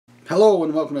Hello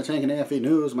and welcome to Tank and AFV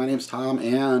News. My name's Tom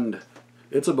and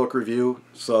it's a book review.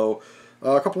 So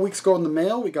a couple weeks ago in the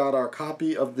mail we got our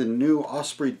copy of the new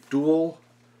Osprey Duel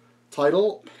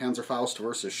title, Panzerfaust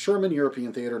versus Sherman,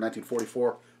 European Theater,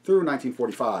 1944 through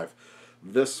 1945.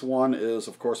 This one is,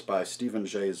 of course, by Steven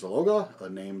Zaloga, a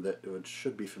name that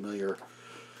should be familiar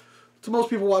to most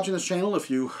people watching this channel if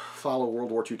you follow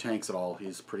World War II tanks at all.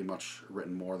 He's pretty much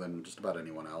written more than just about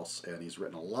anyone else, and he's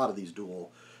written a lot of these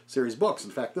Duel series books.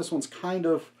 In fact, this one's kind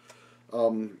of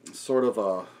sort of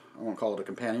a, I won't call it a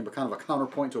companion, but kind of a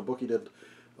counterpoint to a book he did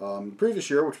the previous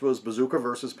year, which was Bazooka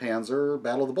versus Panzer,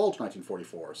 Battle of the Bulge,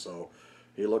 1944. So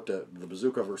he looked at the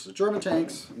Bazooka versus German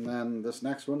tanks, and then this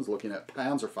next one's looking at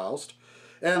Panzerfaust.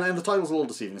 And the title's a little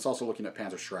deceiving. It's also looking at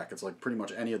Panzer Schreck. It's like pretty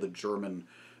much any of the German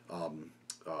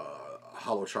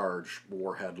hollow charge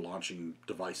warhead launching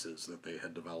devices that they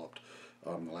had developed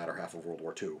in the latter half of World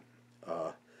War II.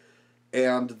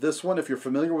 And this one, if you're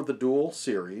familiar with the Duel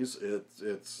series,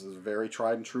 it's a very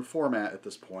tried and true format at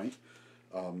this point.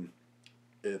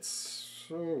 It's,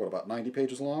 what, about 90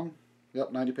 pages long?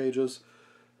 Yep, 90 pages.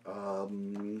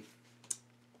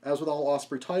 As with all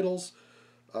Osprey titles,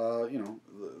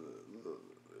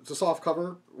 it's a soft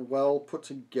cover, well put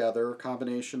together,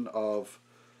 combination of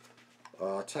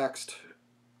text,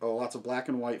 lots of black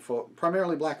and white,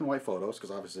 primarily black and white photos,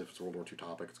 because obviously if it's a World War II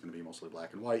topic, it's going to be mostly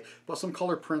black and white, but some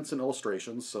color prints and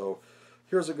illustrations. So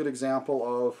here's a good example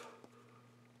of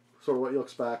sort of what you'll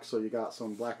expect. So you got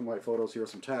some black and white photos here,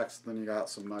 some text, then you got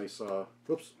some nice,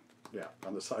 whoops, yeah,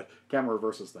 on this side, camera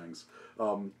reverses things.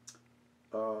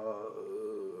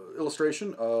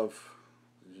 Illustration of,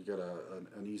 you get an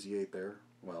EZ8 there,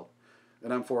 well,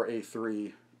 an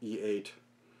M4A3 E8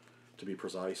 to be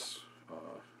precise.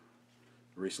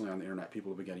 Recently on the internet, people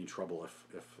have been getting in trouble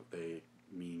if they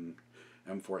mean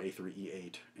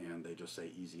M4A3E8 and they just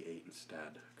say EZ8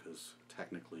 instead, because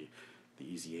technically the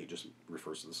EZ8 just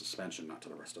refers to the suspension, not to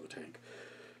the rest of the tank.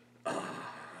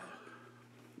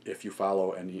 If you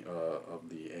follow any of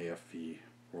the AFV,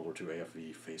 World War II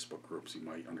AFV Facebook groups, you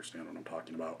might understand what I'm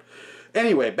talking about.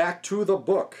 Anyway, back to the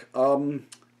book.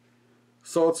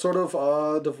 So it's sort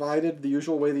of divided the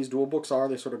usual way these Duel books are.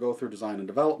 They sort of go through design and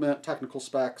development, technical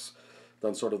specs,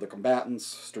 then sort of the combatants,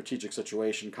 strategic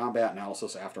situation, combat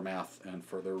analysis, aftermath, and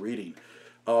further reading.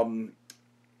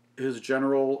 His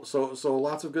general, so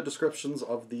lots of good descriptions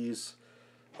of these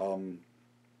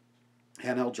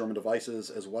handheld German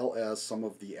devices, as well as some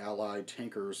of the Allied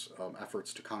tankers'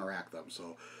 efforts to counteract them.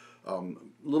 So a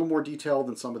little more detail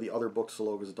than some of the other books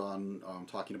Zaloga's done,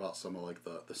 talking about some of like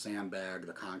the sandbag,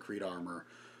 the concrete armor,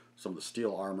 some of the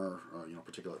steel armor,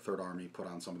 particularly Third Army put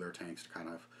on some of their tanks to kind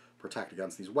of protect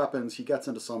against these weapons. He gets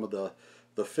into some of the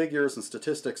figures and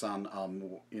statistics on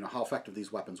how effective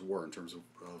these weapons were in terms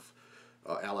of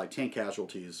Allied tank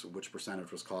casualties, which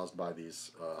percentage was caused by these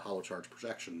hollow charge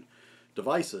projection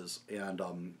devices,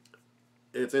 and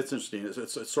it's interesting.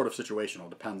 It's sort of situational.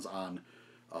 It depends on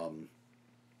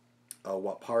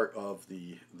what part of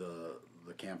the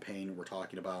campaign we're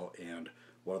talking about and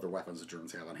what other weapons the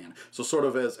Germans have on hand. So sort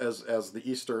of as the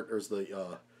Eastern, or as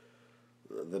the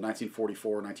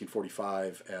 1944,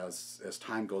 1945, as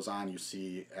time goes on, you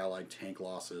see Allied tank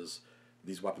losses,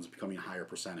 these weapons becoming a higher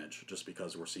percentage, just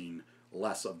because we're seeing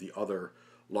less of the other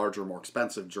larger, more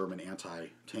expensive German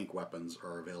anti-tank weapons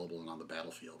are available and on the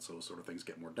battlefield. So sort of things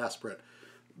get more desperate.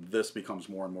 This becomes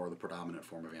more and more the predominant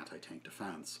form of anti-tank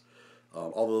defense.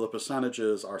 Although the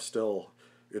percentages are still,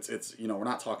 it's we're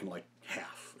not talking like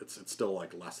half. It's still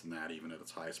like less than that even at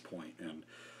its highest point. And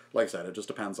like I said, it just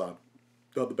depends on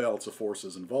the balance of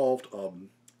forces involved.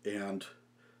 And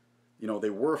they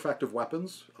were effective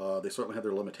weapons. They certainly had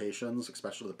their limitations,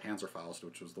 especially the Panzerfaust,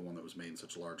 which was the one that was made in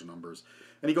such large numbers.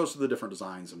 And he goes through the different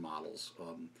designs and models.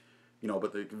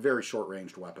 But the very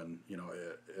short-ranged weapon,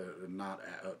 not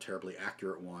a terribly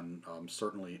accurate one,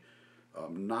 certainly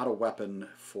not a weapon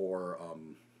for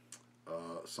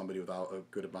somebody without a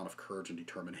good amount of courage and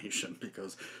determination,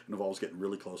 because it involves getting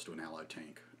really close to an Allied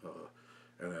tank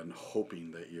and then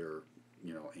hoping that you're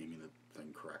aiming the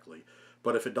thing correctly.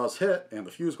 But if it does hit and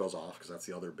the fuse goes off, because that's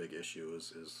the other big issue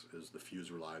is the fuse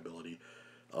reliability.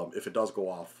 If it does go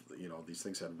off, these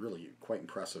things had really quite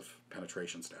impressive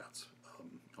penetration stats,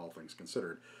 all things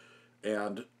considered.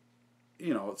 And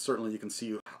certainly you can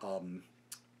see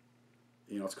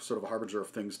it's sort of a harbinger of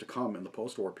things to come in the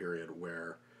post-war period,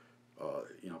 where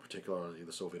particularly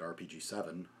the Soviet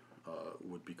RPG-7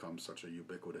 would become such a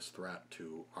ubiquitous threat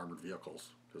to armored vehicles,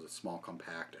 because it's small,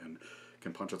 compact, and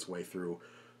can punch its way through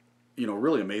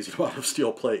really amazing amount of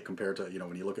steel plate compared to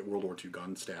when you look at World War II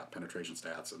gun penetration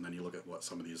stats, and then you look at what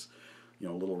some of these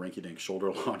little rinky-dink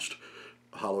shoulder launched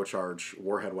hollow charge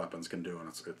warhead weapons can do, and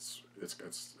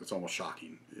it's almost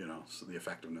shocking, you know, so the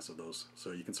effectiveness of those.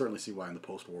 So you can certainly see why in the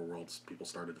post-war worlds people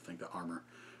started to think that armor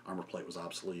plate was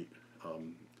obsolete,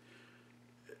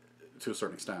 to a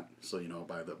certain extent. So you know,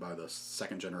 by the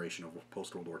second generation of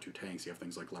post-World War II tanks, you have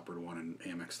things like Leopard 1 and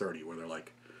AMX-30, where they're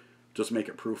like, just make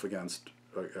it proof against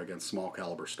small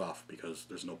caliber stuff, because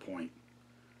there's no point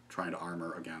trying to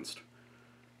armor against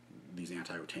these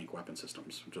anti-tank weapon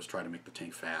systems. Just try to make the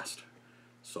tank fast,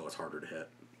 so it's harder to hit.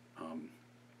 And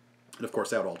of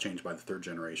course, that would all change by the third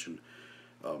generation,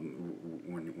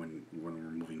 when we're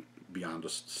moving beyond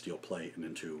just steel plate and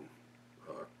into,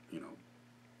 you know,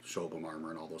 Shobum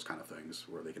armor and all those kind of things,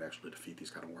 where they can actually defeat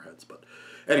these kind of warheads. But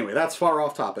anyway, that's far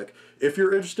off topic. If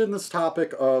you're interested in this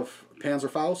topic of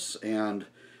Panzerfaust, and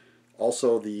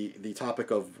also the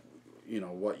topic of, you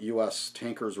know, what U.S.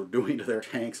 tankers were doing to their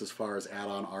tanks as far as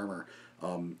add-on armor,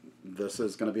 this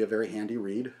is going to be a very handy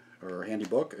read, or handy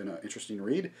book, and an interesting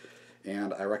read,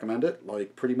 and I recommend it.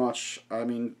 Like, pretty much, I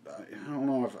mean, I don't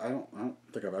know if I don't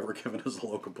think I've ever given his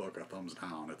local book a thumbs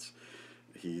down.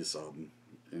 He's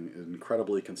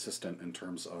incredibly consistent in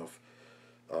terms of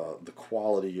the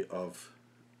quality of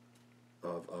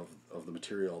the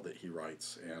material that he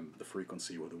writes and the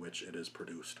frequency with which it is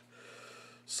produced.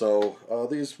 So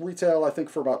these retail, I think,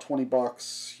 for about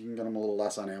 $20. You can get them a little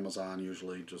less on Amazon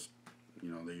usually. Just,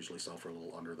 you know, they usually sell for a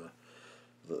little under the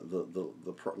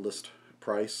list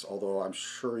price. Although I'm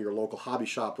sure your local hobby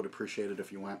shop would appreciate it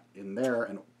if you went in there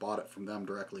and bought it from them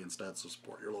directly instead. So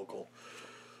support your local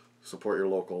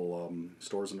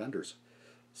stores and vendors.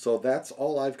 So that's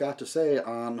all I've got to say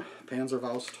on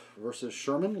Panzerfaust versus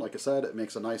Sherman. Like I said, it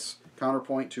makes a nice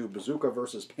counterpoint to Bazooka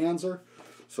versus Panzer.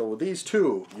 So with these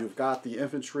two, you've got the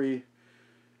infantry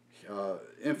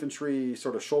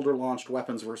sort of shoulder-launched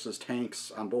weapons versus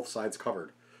tanks on both sides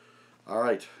covered. All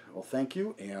right. Well, thank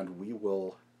you, and we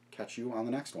will catch you on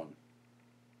the next one.